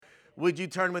Would you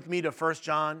turn with me to 1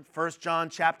 John? 1 John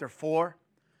chapter 4.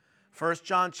 1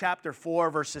 John chapter 4,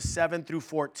 verses 7 through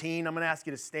 14. I'm going to ask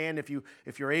you to stand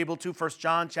if you're able to. 1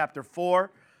 John chapter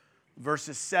 4,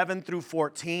 verses 7 through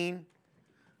 14.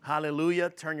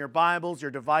 Hallelujah. Turn your Bibles, your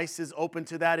devices, open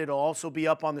to that. It'll also be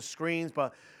up on the screens,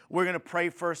 but we're going to pray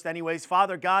first anyways.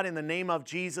 Father God, in the name of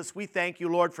Jesus, we thank you,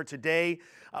 Lord, for today.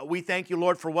 We thank you,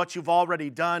 Lord, for what you've already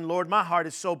done. Lord, my heart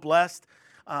is so blessed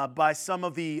by some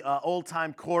of the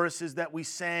old-time choruses that we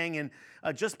sang and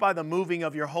just by the moving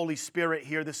of your Holy Spirit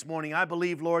here this morning. I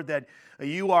believe, Lord, that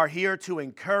you are here to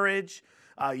encourage.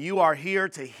 You are here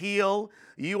to heal.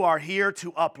 You are here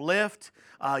to uplift.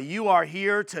 You are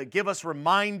here to give us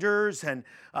reminders and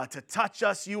to touch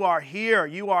us. You are here.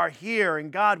 You are here.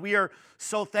 And God, we are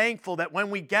so thankful that when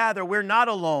we gather, we're not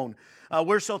alone.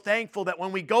 We're so thankful that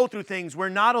when we go through things, we're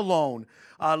not alone.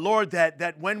 Lord,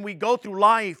 that when we go through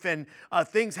life and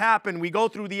things happen, we go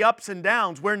through the ups and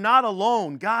downs, we're not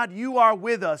alone. God, you are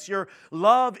with us. Your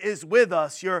love is with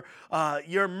us. Your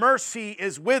mercy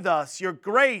is with us. Your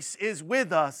grace is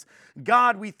with us.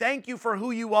 God, we thank you for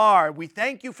who you are. We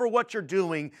thank you for what you're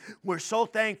doing. We're so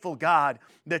thankful, God,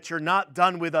 that you're not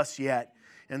done with us yet.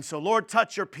 And so, Lord,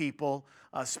 touch your people.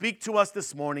 Speak to us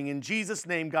this morning. In Jesus'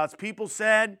 name, God's people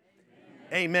said,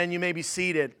 Amen. You may be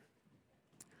seated.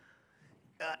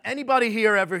 Anybody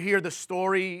here ever hear the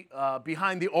story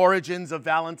behind the origins of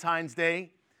Valentine's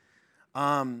Day?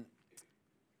 Like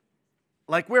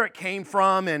where it came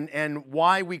from and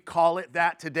why we call it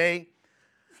that today?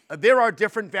 There are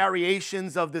different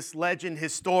variations of this legend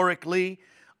historically,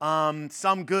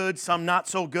 some good, some not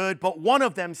so good, but one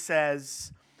of them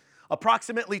says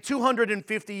approximately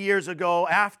 250 years ago,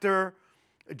 after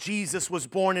Jesus was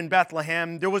born in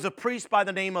Bethlehem, there was a priest by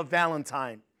the name of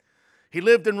Valentine. He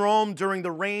lived in Rome during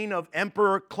the reign of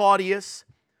Emperor Claudius,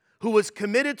 who was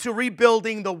committed to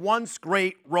rebuilding the once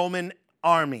great Roman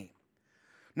army.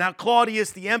 Now,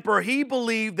 Claudius, the emperor, he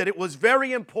believed that it was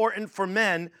very important for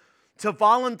men to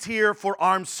volunteer for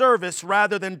armed service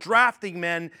rather than drafting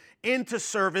men into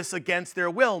service against their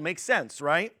will. Makes sense,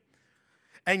 right?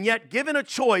 And yet, given a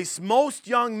choice, most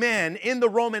young men in the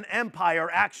Roman Empire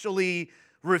actually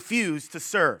refused to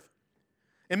serve.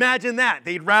 Imagine that.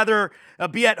 They'd rather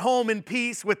be at home in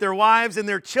peace with their wives and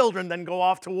their children than go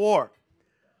off to war.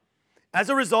 As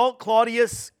a result,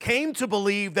 Claudius came to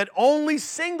believe that only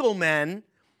single men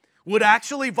would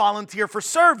actually volunteer for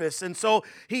service. And so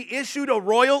he issued a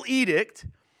royal edict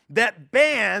that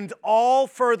banned all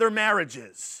further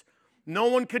marriages. No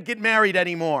one could get married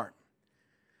anymore.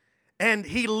 And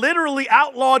he literally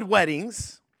outlawed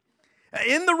weddings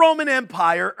in the Roman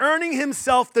Empire, earning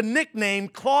himself the nickname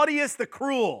Claudius the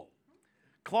Cruel.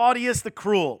 Claudius the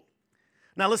Cruel.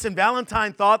 Now listen,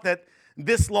 Valentine thought that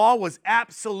this law was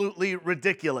absolutely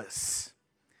ridiculous.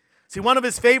 See, one of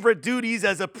his favorite duties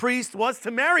as a priest was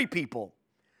to marry people.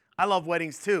 I love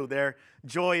weddings too. They're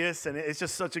joyous, and it's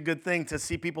just such a good thing to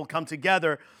see people come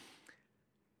together.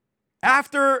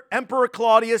 After Emperor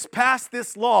Claudius passed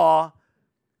this law,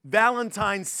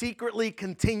 Valentine secretly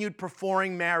continued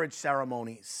performing marriage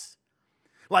ceremonies.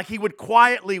 Like he would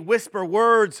quietly whisper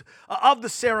words of the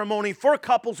ceremony for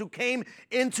couples who came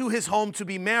into his home to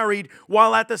be married,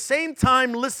 while at the same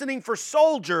time listening for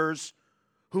soldiers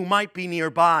who might be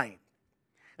nearby.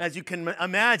 As you can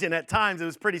imagine, at times it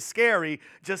was pretty scary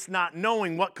just not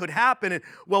knowing what could happen. And,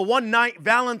 well, one night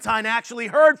Valentine actually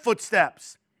heard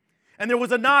footsteps, and there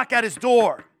was a knock at his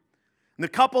door. And the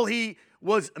couple he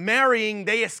was marrying,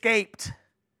 they escaped,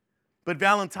 but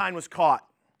Valentine was caught.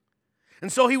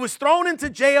 And so he was thrown into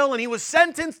jail and he was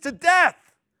sentenced to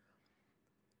death.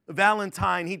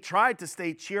 Valentine, he tried to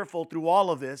stay cheerful through all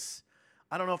of this.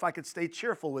 I don't know if I could stay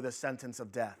cheerful with a sentence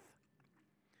of death.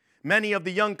 Many of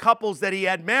the young couples that he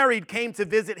had married came to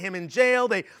visit him in jail.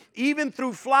 They even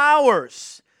threw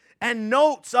flowers and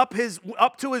notes up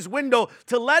to his window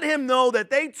to let him know that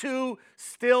they too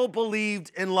still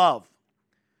believed in love.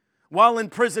 While in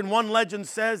prison, one legend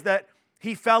says that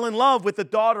he fell in love with the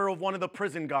daughter of one of the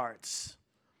prison guards.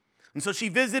 And so she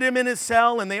visited him in his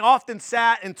cell, and they often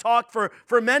sat and talked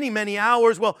for many, many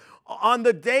hours. Well, on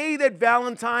the day that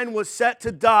Valentine was set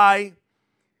to die,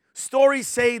 stories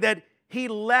say that he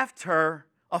left her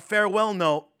a farewell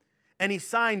note, and he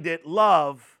signed it,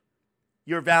 "Love,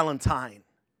 your Valentine."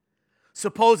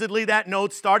 Supposedly, that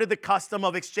note started the custom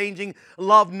of exchanging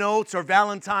love notes or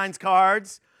Valentine's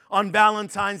cards on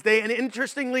Valentine's Day. And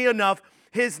interestingly enough,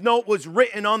 his note was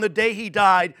written on the day he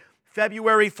died,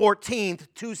 February 14th,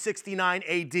 269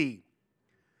 AD.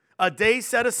 A day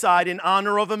set aside in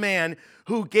honor of a man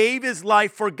who gave his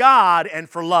life for God and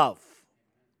for love.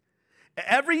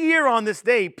 Every year on this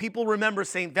day, people remember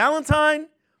St. Valentine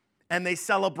and they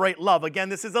celebrate love. Again,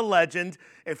 this is a legend.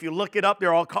 If you look it up,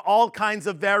 there are all kinds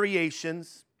of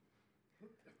variations.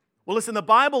 Well, listen, the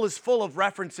Bible is full of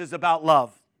references about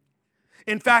love.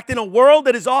 In fact, in a world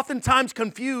that is oftentimes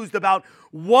confused about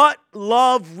what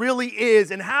love really is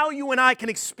and how you and I can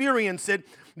experience it,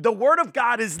 the Word of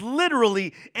God is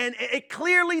literally, and it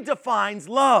clearly defines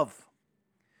love.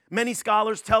 Many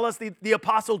scholars tell us the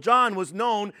Apostle John was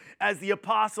known as the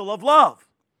Apostle of Love.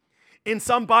 In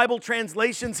some Bible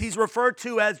translations, he's referred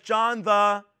to as John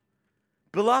the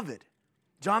Beloved.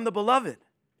 John the Beloved.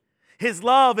 His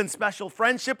love and special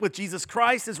friendship with Jesus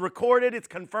Christ is recorded, it's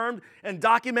confirmed and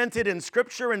documented in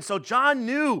Scripture. And so John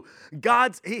knew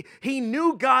he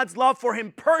knew God's love for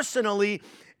him personally.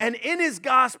 And in his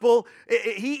gospel,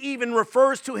 he even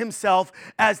refers to himself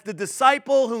as the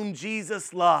disciple whom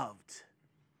Jesus loved.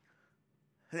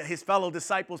 His fellow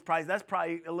disciples, that's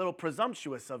probably a little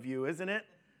presumptuous of you, isn't it?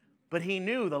 But he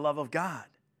knew the love of God.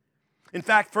 In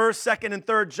fact, 1st, 2nd, and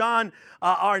 3rd John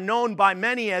are known by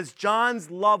many as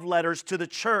John's love letters to the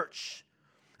church.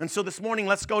 And so this morning,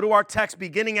 let's go to our text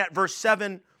beginning at verse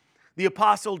 7. The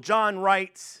Apostle John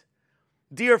writes,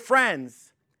 "Dear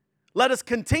friends, let us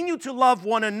continue to love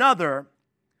one another,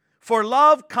 for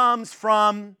love comes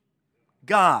from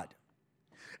God.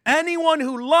 Anyone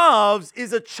who loves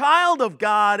is a child of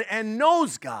God and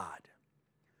knows God.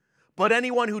 But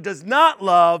anyone who does not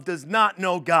love does not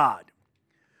know God.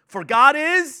 For God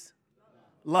is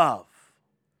love."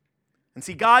 And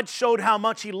see, God showed how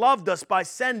much He loved us by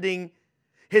sending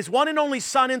His one and only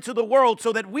Son into the world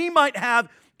so that we might have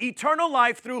eternal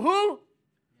life through who?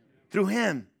 Through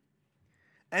Him.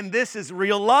 And this is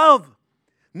real love.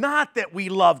 Not that we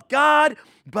loved God,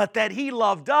 but that He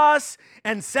loved us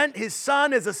and sent His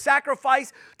Son as a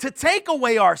sacrifice to take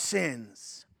away our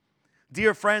sins.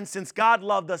 Dear friends, since God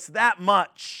loved us that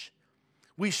much,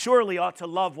 we surely ought to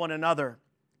love one another.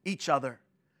 Each other.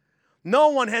 No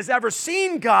one has ever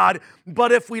seen God,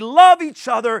 but if we love each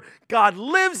other, God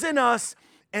lives in us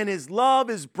and His love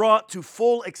is brought to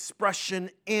full expression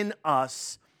in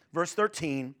us. Verse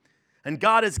 13, and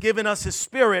God has given us His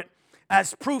Spirit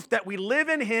as proof that we live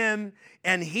in Him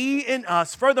and He in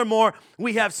us. Furthermore,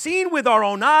 we have seen with our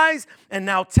own eyes and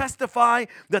now testify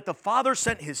that the Father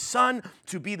sent His Son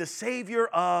to be the Savior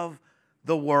of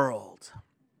the world.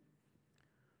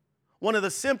 One of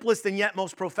the simplest and yet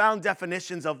most profound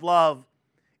definitions of love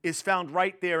is found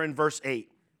right there in verse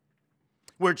 8,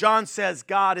 where John says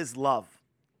God is love.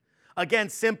 Again,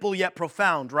 simple yet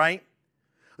profound, right?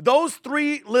 Those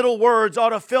three little words ought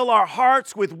to fill our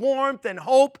hearts with warmth and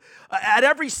hope at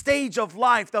every stage of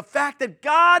life. The fact that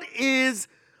God is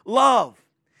love.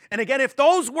 And again, if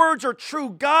those words are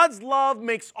true, God's love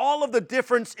makes all of the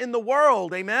difference in the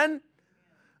world. Amen?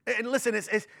 And listen,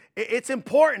 it's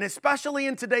important, especially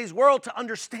in today's world, to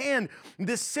understand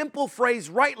this simple phrase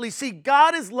rightly. See,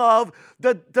 God is love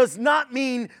that does not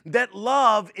mean that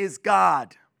love is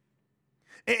God.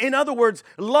 In other words,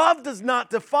 love does not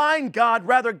define God.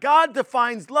 Rather, God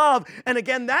defines love. And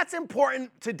again, that's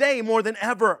important today more than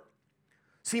ever.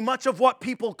 See, much of what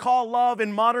people call love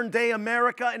in modern day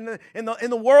America, in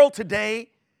the world today,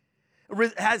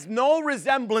 has no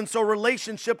resemblance or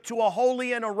relationship to a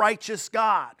holy and a righteous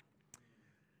God.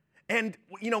 And,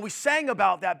 we sang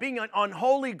about that, being on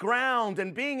holy ground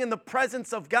and being in the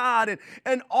presence of God.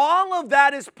 And all of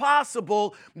that is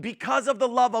possible because of the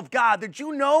love of God. Did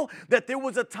you know that there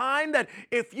was a time that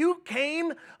if you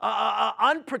came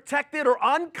unprotected or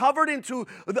uncovered into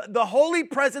the holy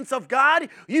presence of God,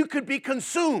 you could be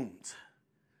consumed?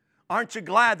 Aren't you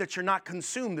glad that you're not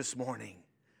consumed this morning?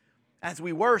 As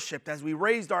we worshiped, as we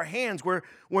raised our hands,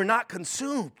 we're not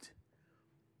consumed.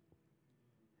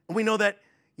 We know that,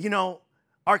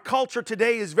 our culture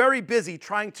today is very busy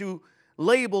trying to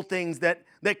label things that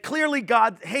clearly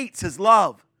God hates His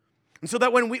love. And so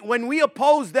that when we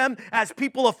oppose them as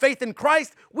people of faith in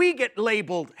Christ, we get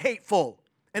labeled hateful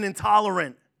and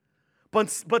intolerant.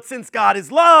 But since God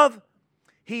is love,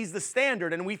 He's the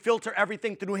standard and we filter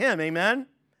everything through Him. Amen?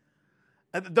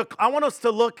 I want us to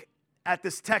look at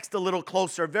this text a little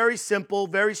closer. Very simple,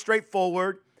 very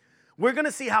straightforward. We're going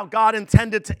to see how God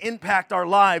intended to impact our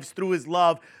lives through His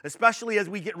love, especially as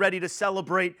we get ready to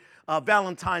celebrate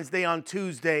Valentine's Day on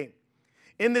Tuesday.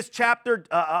 In this chapter,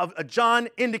 John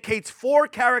indicates 4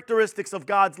 characteristics of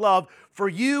God's love for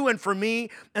you and for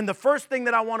me. And the first thing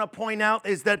that I want to point out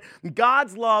is that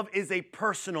God's love is a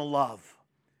personal love.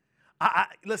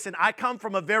 Listen, I come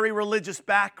from a very religious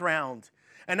background.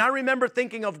 And I remember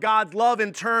thinking of God's love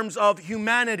in terms of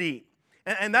humanity.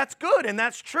 And that's good and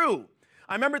that's true.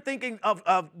 I remember thinking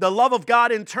of the love of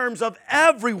God in terms of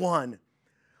everyone.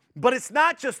 But it's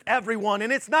not just everyone,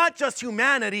 and it's not just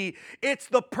humanity. It's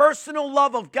the personal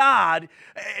love of God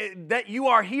that you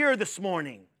are here this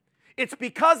morning. It's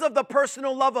because of the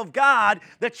personal love of God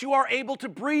that you are able to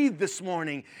breathe this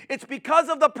morning. It's because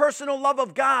of the personal love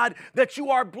of God that you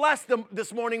are blessed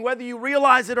this morning, whether you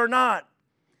realize it or not.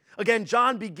 Again,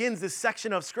 John begins this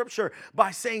section of Scripture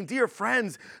by saying, dear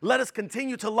friends, let us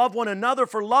continue to love one another,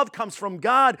 for love comes from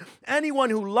God. Anyone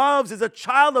who loves is a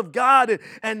child of God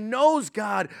and knows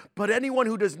God, but anyone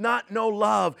who does not know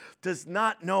love does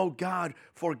not know God,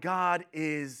 for God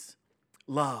is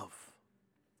love.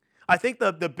 I think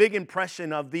the big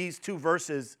impression of these two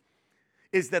verses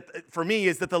is that, for me,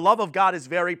 is that the love of God is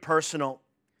very personal.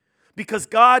 Because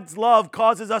God's love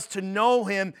causes us to know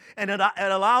Him, and it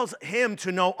allows Him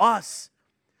to know us.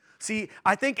 See,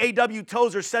 I think A.W.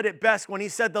 Tozer said it best when he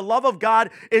said, the love of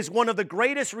God is one of the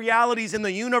greatest realities in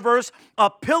the universe, a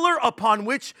pillar upon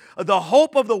which the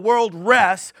hope of the world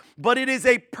rests, but it is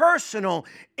a personal,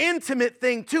 intimate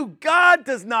thing too. God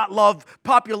does not love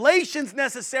populations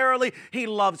necessarily. He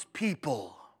loves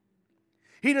people.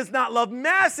 He does not love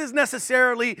masses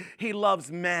necessarily. He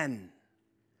loves men.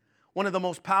 One of the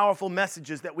most powerful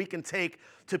messages that we can take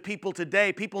to people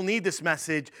today, people need this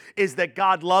message, is that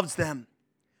God loves them.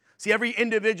 See, every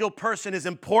individual person is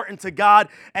important to God,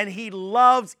 and He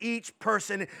loves each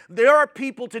person. There are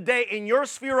people today in your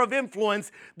sphere of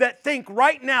influence that think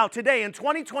right now, today in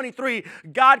 2023,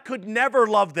 God could never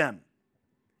love them.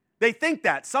 They think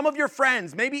that. Some of your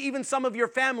friends, maybe even some of your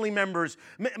family members,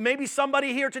 maybe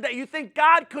somebody here today, you think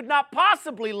God could not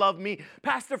possibly love me.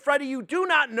 Pastor Freddie, you do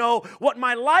not know what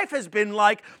my life has been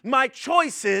like, my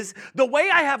choices, the way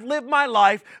I have lived my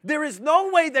life. There is no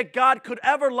way that God could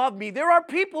ever love me. There are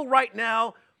people right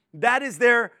now, that is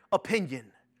their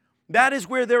opinion. That is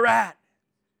where they're at.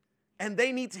 And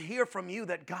they need to hear from you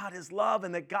that God is love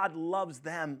and that God loves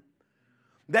them.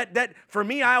 That for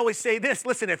me, I always say this,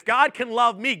 listen, if God can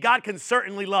love me, God can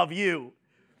certainly love you.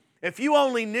 If you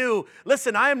only knew,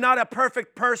 listen, I am not a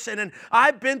perfect person, and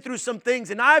I've been through some things,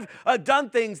 and I've done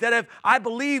things that I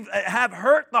believe have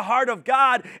hurt the heart of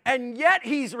God, and yet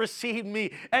He's received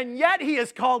me, and yet He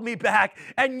has called me back,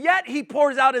 and yet He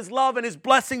pours out His love and His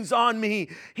blessings on me.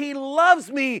 He loves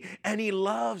me, and He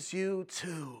loves you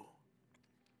too.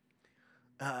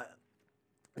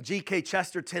 G.K.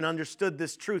 Chesterton understood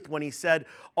this truth when he said,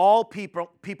 all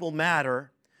people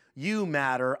matter, you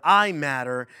matter, I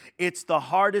matter. It's the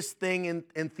hardest thing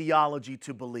in theology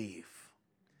to believe.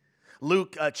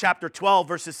 Luke chapter 12,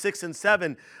 verses 6 and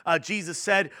 7, Jesus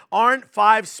said, aren't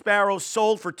 5 sparrows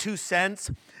sold for 2 cents?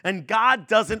 And God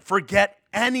doesn't forget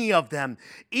any of them.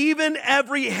 Even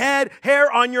every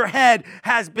hair on your head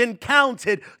has been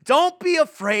counted. Don't be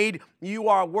afraid. You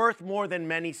are worth more than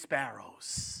many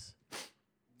sparrows.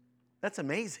 That's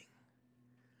amazing.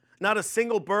 Not a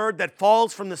single bird that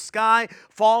falls from the sky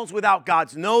falls without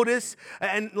God's notice.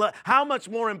 And how much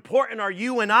more important are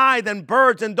you and I than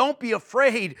birds? And don't be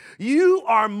afraid. You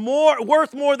are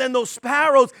worth more than those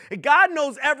sparrows. God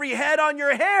knows every head on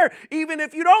your hair, even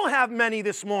if you don't have many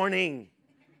this morning.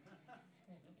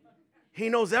 He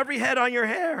knows every head on your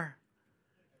hair.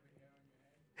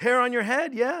 Hair on your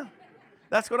head, yeah.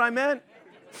 That's what I meant.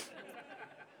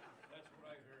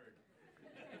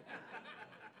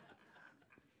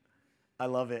 I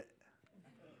love it.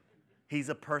 He's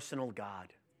a personal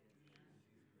God.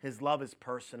 His love is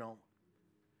personal.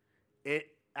 It's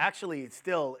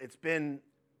been,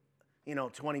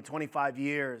 20, 25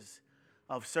 years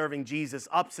of serving Jesus,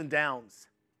 ups and downs.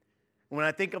 When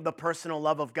I think of the personal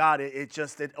love of God,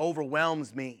 it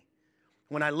overwhelms me.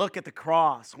 When I look at the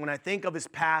cross, when I think of His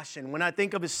passion, when I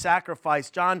think of His sacrifice,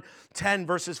 John 10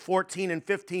 verses 14 and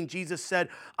 15, Jesus said,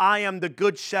 I am the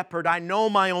good shepherd. I know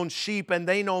my own sheep and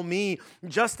they know me,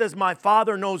 just as my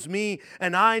Father knows me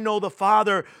and I know the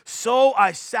Father. So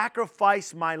I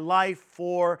sacrifice my life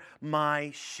for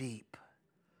my sheep.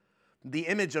 The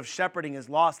image of shepherding is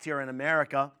lost here in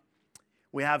America.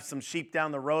 We have some sheep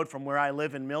down the road from where I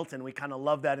live in Milton. We kind of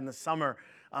love that in the summer.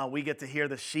 We get to hear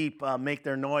the sheep make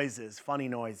their noises, funny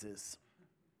noises.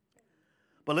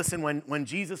 But listen, when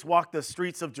Jesus walked the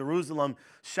streets of Jerusalem,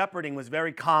 shepherding was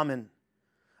very common.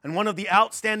 And one of the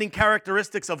outstanding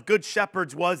characteristics of good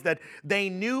shepherds was that they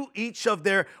knew each of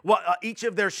their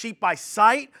sheep by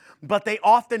sight, but they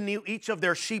often knew each of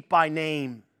their sheep by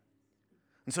name.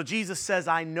 And so Jesus says,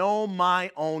 I know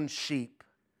my own sheep.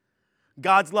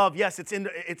 God's love, yes,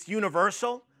 it's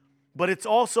universal, but it's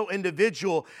also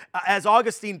individual. As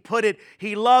Augustine put it,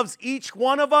 He loves each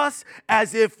one of us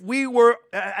as if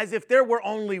there were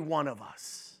only one of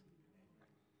us.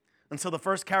 And so the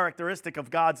first characteristic of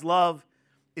God's love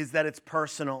is that it's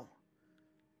personal.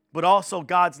 But also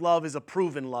God's love is a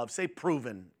proven love. Say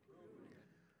proven.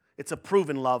 It's a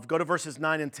proven love. Go to verses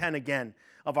 9 and 10 again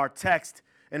of our text.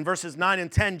 In verses 9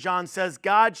 and 10, John says,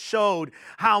 God showed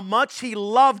how much he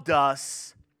loved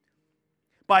us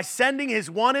by sending his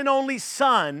one and only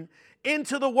Son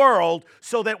into the world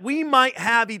so that we might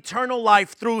have eternal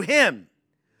life through him.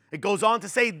 It goes on to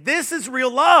say, this is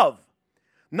real love.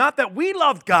 Not that we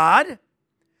loved God,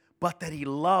 but that he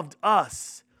loved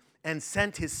us and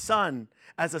sent his Son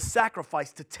as a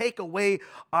sacrifice to take away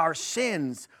our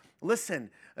sins. Listen,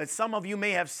 some of you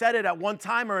may have said it at one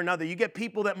time or another. You get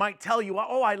people that might tell you,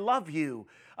 oh, I love you.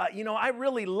 I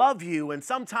really love you. And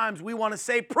sometimes we want to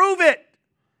say, prove it.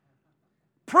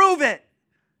 Prove it.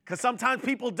 Because sometimes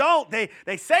people don't.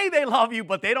 They say they love you,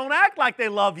 but they don't act like they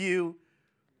love you.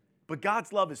 But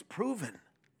God's love is proven.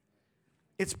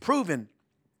 It's proven.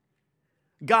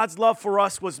 God's love for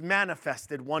us was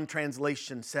manifested, one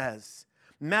translation says.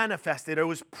 Manifested, it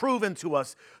was proven to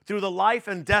us through the life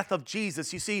and death of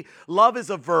Jesus. You see, love is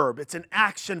a verb. It's an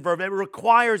action verb. It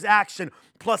requires action.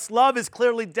 Plus, love is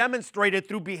clearly demonstrated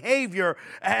through behavior,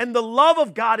 and the love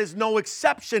of God is no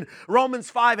exception.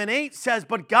 Romans 5 and 8 says,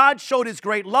 but God showed his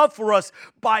great love for us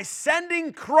by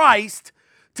sending Christ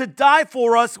to die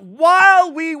for us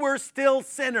while we were still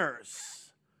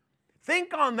sinners.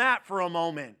 Think on that for a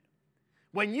moment.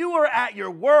 When you were at your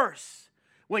worst,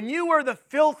 when you were the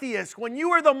filthiest, when you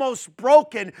were the most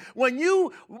broken, when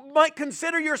you might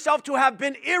consider yourself to have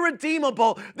been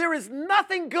irredeemable, there is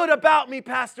nothing good about me,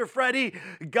 Pastor Freddie.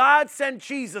 God sent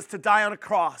Jesus to die on a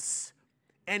cross,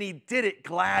 and he did it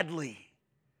gladly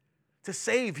to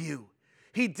save you.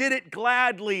 He did it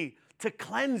gladly to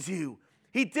cleanse you.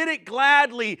 He did it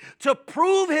gladly to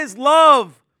prove his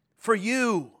love for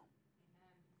you.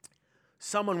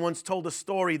 Someone once told a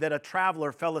story that a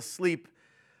traveler fell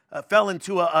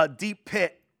into a deep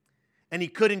pit, and he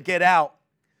couldn't get out.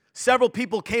 Several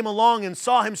people came along and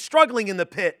saw him struggling in the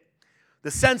pit.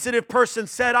 The sensitive person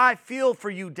said, I feel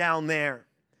for you down there.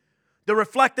 The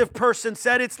reflective person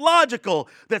said, it's logical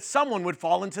that someone would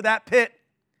fall into that pit.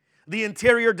 The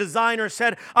interior designer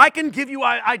said, I can give you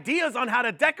ideas on how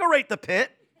to decorate the pit.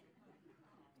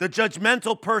 The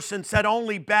judgmental person said,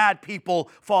 only bad people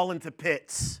fall into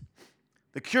pits.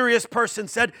 The curious person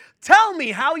said, tell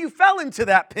me how you fell into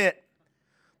that pit.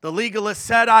 The legalist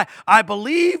said, I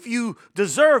believe you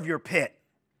deserve your pit.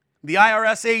 The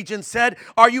IRS agent said,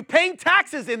 are you paying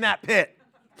taxes in that pit?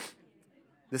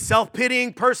 The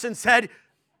self-pitying person said,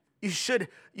 you should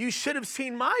have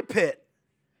seen my pit.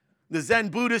 The Zen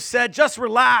Buddhist said, just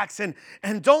relax and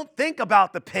don't think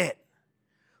about the pit.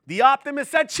 The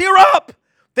optimist said, cheer up,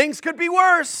 things could be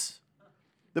worse.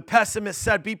 The pessimist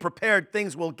said, be prepared,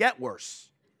 things will get worse.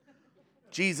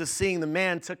 Jesus, seeing the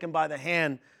man, took him by the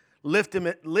hand,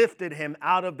 lifted him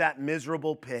out of that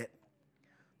miserable pit.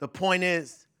 The point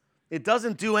is, it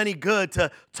doesn't do any good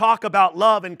to talk about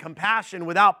love and compassion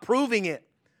without proving it.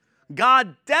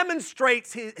 God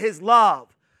demonstrates his love.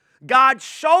 God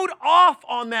showed off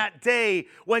on that day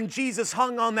when Jesus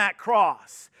hung on that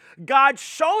cross. God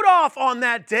showed off on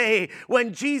that day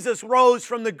when Jesus rose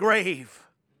from the grave.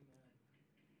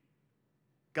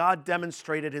 God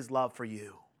demonstrated his love for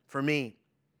you, for me.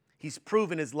 He's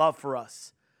proven his love for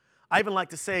us. I even like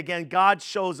to say again, God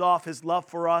shows off his love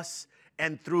for us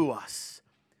and through us.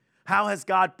 How has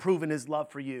God proven his love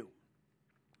for you?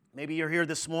 Maybe you're here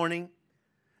this morning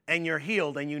and you're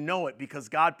healed and you know it because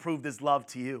God proved his love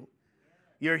to you.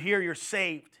 You're here, you're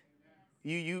saved.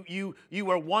 You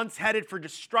were once headed for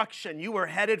destruction. You were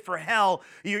headed for hell.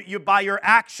 You by your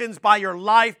actions, by your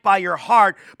life, by your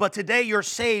heart. But today you're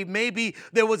saved. Maybe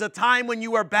there was a time when you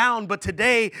were bound, but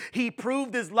today he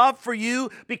proved his love for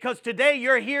you because today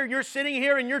you're here, you're sitting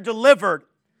here and you're delivered.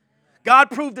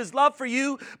 God proved his love for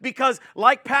you because,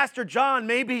 like Pastor John,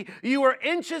 maybe you were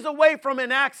inches away from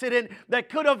an accident that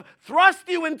could have thrust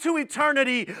you into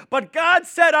eternity. But God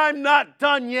said, I'm not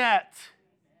done yet.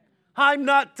 I'm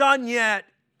not done yet.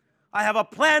 I have a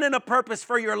plan and a purpose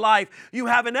for your life. You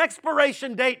have an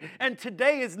expiration date, and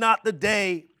today is not the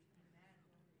day.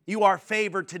 You are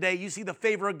favored today. You see the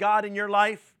favor of God in your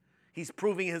life? He's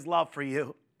proving his love for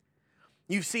you.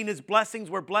 You've seen his blessings.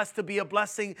 We're blessed to be a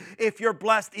blessing. If you're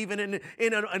blessed even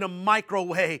in a micro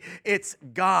way, it's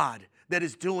God that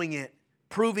is doing it,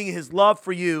 proving his love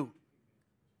for you.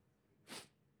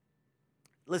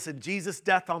 Listen, Jesus'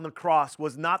 death on the cross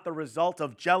was not the result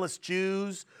of jealous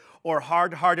Jews or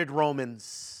hard-hearted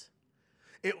Romans.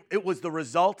 It was the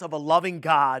result of a loving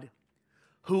God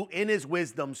who in his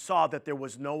wisdom saw that there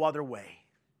was no other way.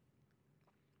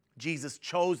 Jesus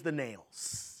chose the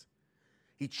nails.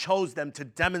 He chose them to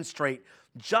demonstrate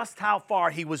just how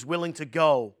far he was willing to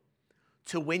go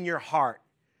to win your heart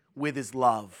with his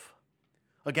love.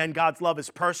 Again, God's love is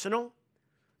personal.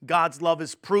 God's love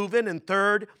is proven. And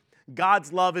third,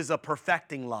 God's love is a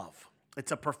perfecting love.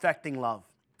 It's a perfecting love.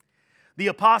 The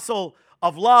apostle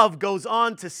of love goes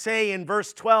on to say in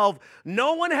verse 12,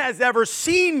 no one has ever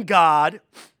seen God,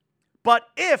 but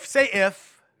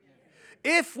if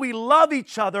we love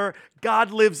each other,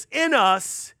 God lives in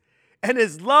us, and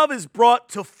his love is brought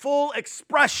to full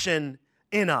expression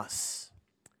in us.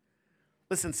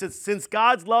 Listen, since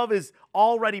God's love is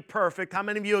already perfect, how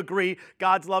many of you agree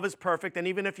God's love is perfect? And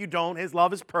even if you don't, his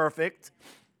love is perfect.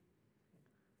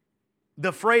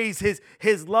 The phrase,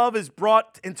 his love is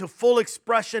brought into full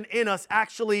expression in us,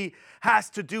 actually has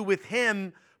to do with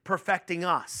him perfecting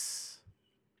us.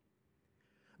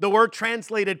 The word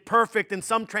translated perfect in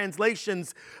some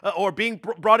translations, or being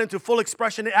brought into full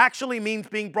expression, it actually means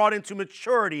being brought into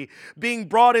maturity, being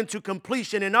brought into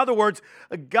completion. In other words,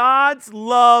 God's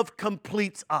love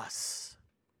completes us.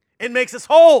 It makes us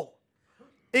whole.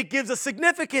 It gives us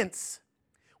significance.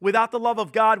 Without the love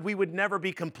of God, we would never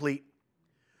be complete.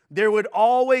 There would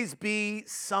always be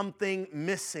something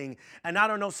missing. And I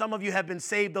don't know, some of you have been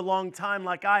saved a long time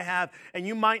like I have, and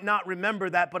you might not remember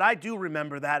that, but I do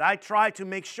remember that. I try to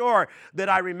make sure that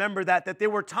I remember that there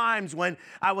were times when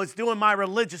I was doing my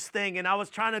religious thing and I was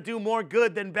trying to do more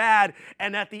good than bad,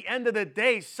 and at the end of the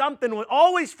day, something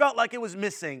always felt like it was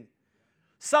missing.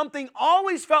 Something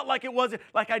always felt like it wasn't,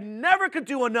 like I never could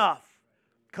do enough,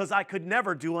 because I could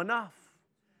never do enough,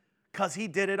 because he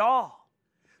did it all.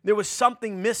 There was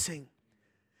something missing.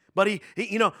 But he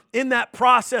in that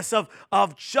process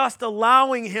of just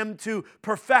allowing him to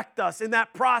perfect us, in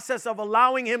that process of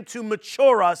allowing him to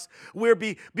mature us, we're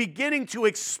beginning to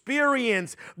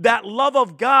experience that love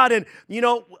of God. And,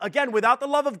 again, without the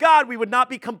love of God, we would not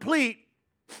be complete.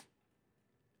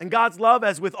 And God's love,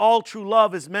 as with all true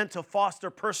love, is meant to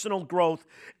foster personal growth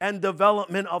and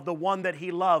development of the one that he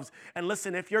loves. And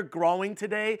listen, if you're growing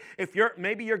today,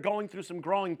 maybe you're going through some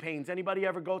growing pains. Anybody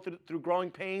ever go through growing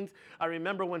pains? I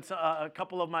remember when a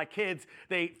couple of my kids,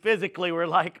 they physically were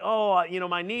like,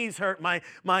 my knees hurt, my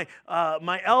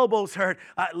elbows hurt.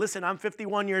 Listen, I'm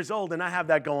 51 years old and I have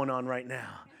that going on right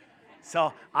now.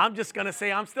 So I'm just going to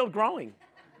say I'm still growing.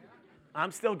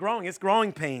 I'm still growing. It's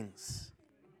growing pains.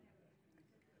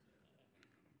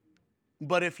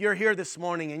 But if you're here this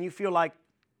morning and you feel like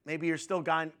maybe you're still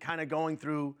kind of going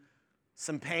through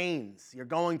some pains, you're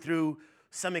going through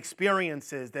some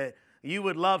experiences that you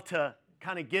would love to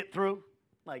kind of get through,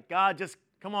 like, God, just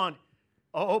come on,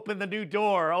 open the new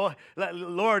door.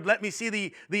 Lord, let me see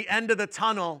the end of the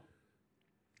tunnel.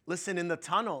 Listen, in the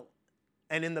tunnel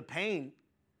and in the pain,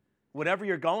 whatever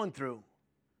you're going through,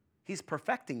 he's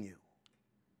perfecting you.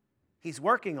 He's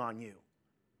working on you.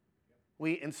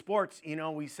 In sports,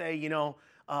 we say,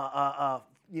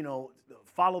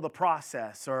 follow the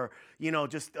process, or,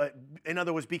 just, in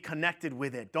other words, be connected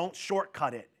with it. Don't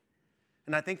shortcut it.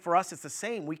 And I think for us, it's the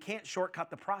same. We can't shortcut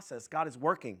the process. God is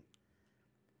working.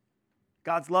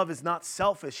 God's love is not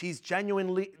selfish. He's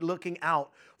genuinely looking out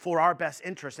for our best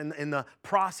interest in the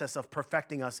process of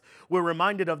perfecting us. We're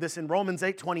reminded of this in Romans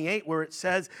 8:28, where it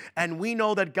says, and we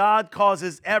know that God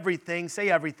causes everything,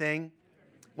 say everything.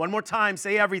 One more time,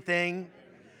 say everything.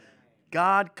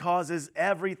 God causes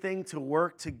everything to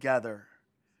work together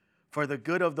for the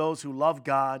good of those who love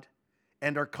God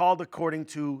and are called according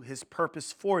to his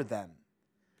purpose for them.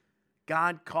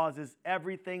 God causes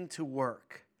everything to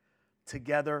work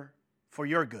together for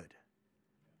your good,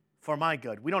 for my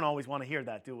good. We don't always want to hear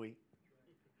that, do we?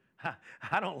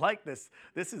 I don't like this.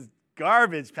 This is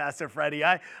garbage, Pastor Freddie.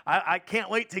 I can't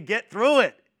wait to get through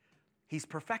it. He's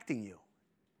perfecting you.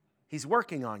 He's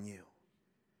working on you.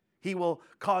 He will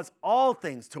cause all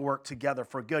things to work together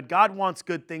for good. God wants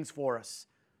good things for us.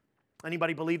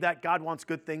 Anybody believe that? God wants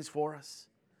good things for us.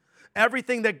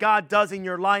 Everything that God does in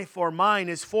your life or mine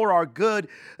is for our good.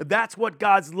 That's what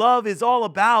God's love is all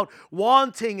about,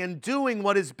 wanting and doing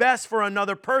what is best for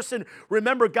another person.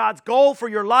 Remember, God's goal for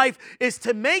your life is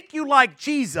to make you like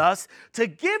Jesus, to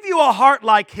give you a heart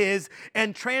like his,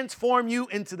 and transform you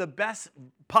into the best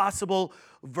possible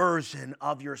version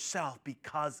of yourself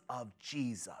because of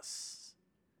Jesus.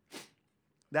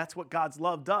 That's what God's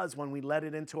love does when we let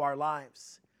it into our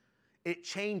lives. It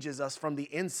changes us from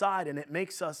the inside, and it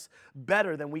makes us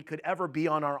better than we could ever be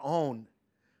on our own.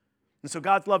 And so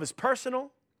God's love is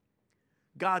personal.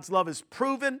 God's love is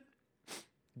proven.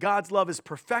 God's love is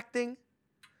perfecting.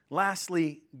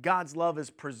 Lastly, God's love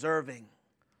is preserving.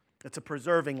 It's a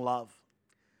preserving love.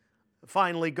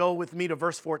 Finally, go with me to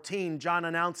verse 14. John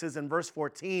announces in verse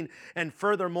 14, and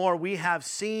furthermore, we have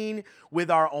seen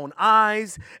with our own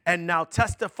eyes and now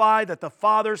testify that the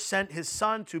Father sent his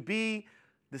Son to be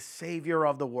the Savior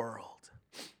of the world.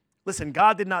 Listen,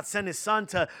 God did not send his son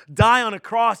to die on a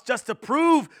cross just to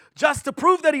prove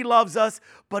that he loves us,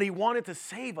 but he wanted to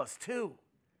save us too.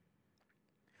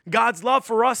 God's love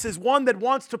for us is one that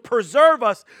wants to preserve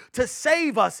us, to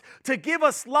save us, to give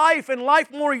us life and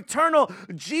life more eternal.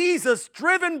 Jesus,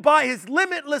 driven by his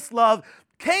limitless love,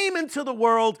 came into the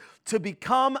world to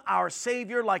become our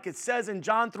Savior, like it says in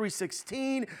John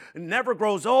 3:16, never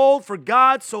grows old, for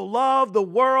God so loved the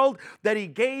world that he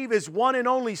gave his one and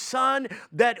only Son,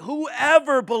 that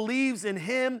whoever believes in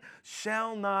him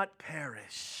shall not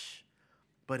perish,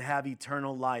 but have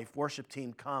eternal life. Worship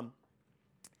team, come.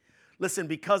 Listen,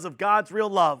 because of God's real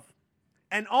love,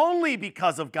 and only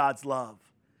because of God's love,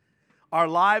 our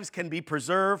lives can be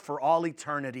preserved for all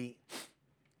eternity.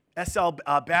 S.L.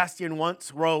 Bastian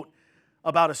once wrote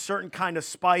about a certain kind of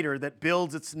spider that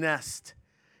builds its nest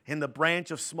in the branch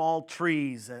of small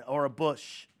trees or a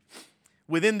bush.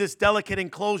 Within this delicate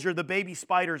enclosure, the baby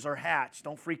spiders are hatched.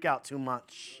 Don't freak out too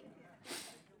much.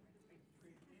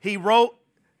 He wrote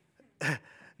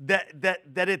that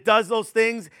it does those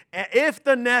things. If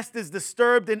the nest is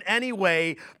disturbed in any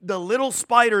way, the little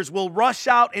spiders will rush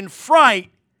out in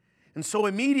fright. And so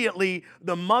immediately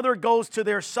the mother goes to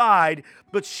their side,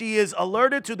 but she is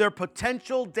alerted to their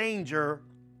potential danger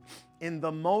in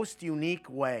the most unique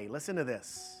way. Listen to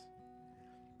this.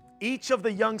 Each of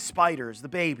the young spiders, the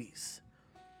babies,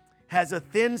 has a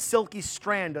thin silky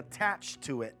strand attached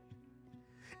to it.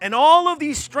 And all of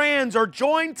these strands are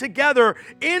joined together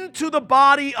into the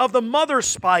body of the mother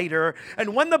spider.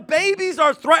 And when the babies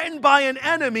are threatened by an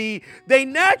enemy, they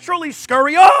naturally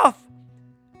scurry off,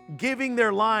 giving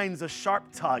their lines a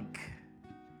sharp tug.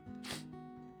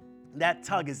 That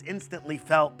tug is instantly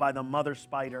felt by the mother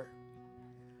spider.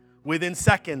 Within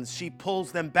seconds, she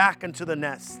pulls them back into the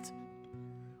nest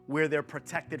where they're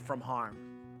protected from harm.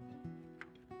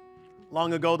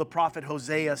 Long ago, the prophet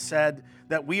Hosea said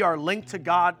that we are linked to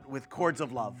God with cords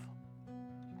of love.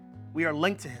 We are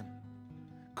linked to him.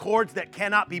 Cords that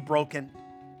cannot be broken.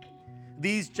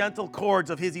 These gentle cords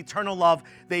of his eternal love,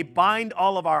 they bind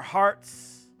all of our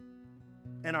hearts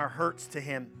and our hurts to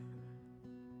him.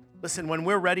 Listen, when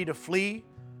we're ready to flee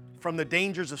from the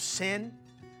dangers of sin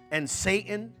and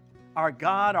Satan, our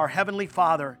God, our Heavenly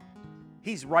Father,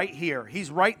 he's right here. He's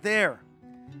right there,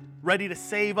 ready to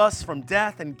save us from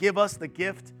death and give us the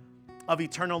gift of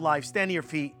eternal life. Stand to your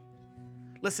feet.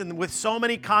 Listen, with so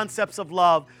many concepts of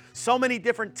love, so many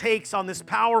different takes on this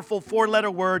powerful four-letter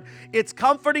word, it's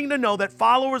comforting to know that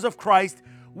followers of Christ,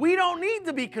 we don't need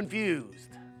to be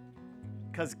confused,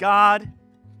 because God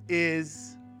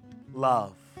is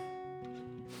love.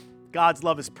 God's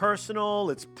love is personal,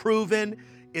 it's proven,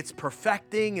 it's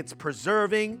perfecting, it's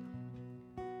preserving.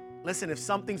 Listen, if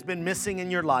something's been missing in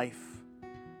your life,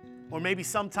 or maybe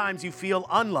sometimes you feel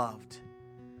unloved,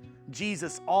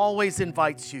 Jesus always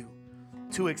invites you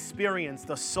to experience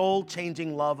the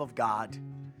soul-changing love of God.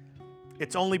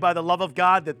 It's only by the love of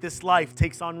God that this life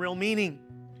takes on real meaning,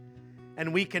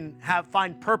 and we can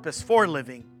find purpose for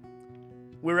living.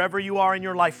 Wherever you are in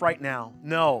your life right now,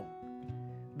 know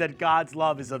that God's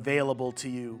love is available to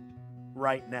you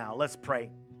right now. Let's pray.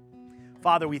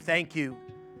 Father, we thank you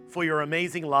for your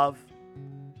amazing love.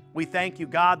 We thank you,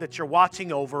 God, that you're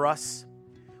watching over us.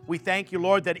 We thank you,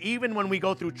 Lord, that even when we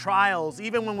go through trials,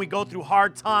 even when we go through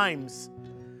hard times,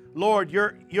 Lord,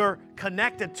 you're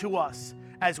connected to us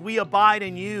as we abide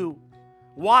in you,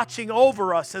 watching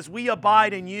over us as we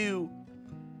abide in you.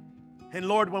 And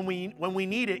Lord, when we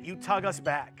need it, you tug us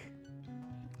back.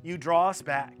 You draw us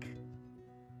back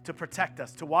to protect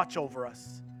us, to watch over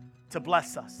us, to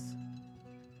bless us.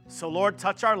 So Lord,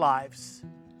 touch our lives,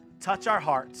 touch our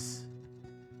hearts.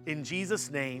 In Jesus'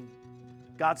 name,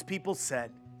 God's people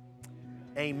said,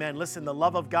 amen. Listen, the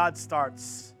love of God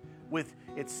starts with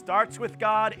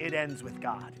God, it ends with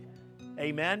God.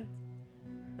 Amen?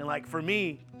 And like for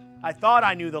me, I thought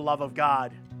I knew the love of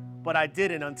God, but I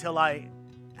didn't until I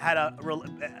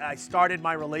started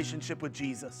my relationship with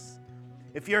Jesus.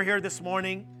 If you're here this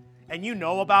morning and you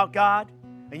know about God,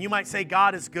 and you might say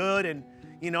God is good, and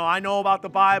I know about the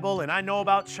Bible and I know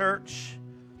about church.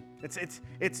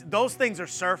 It's those things are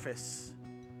surface.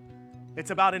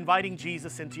 It's about inviting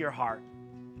Jesus into your heart.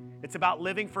 It's about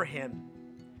living for him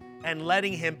and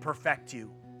letting him perfect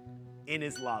you in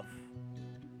his love.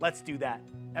 Let's do that.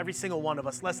 Every single one of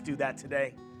us, let's do that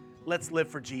today. Let's live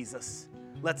for Jesus.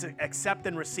 Let's accept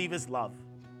and receive his love.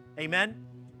 Amen?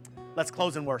 Let's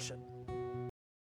close in worship.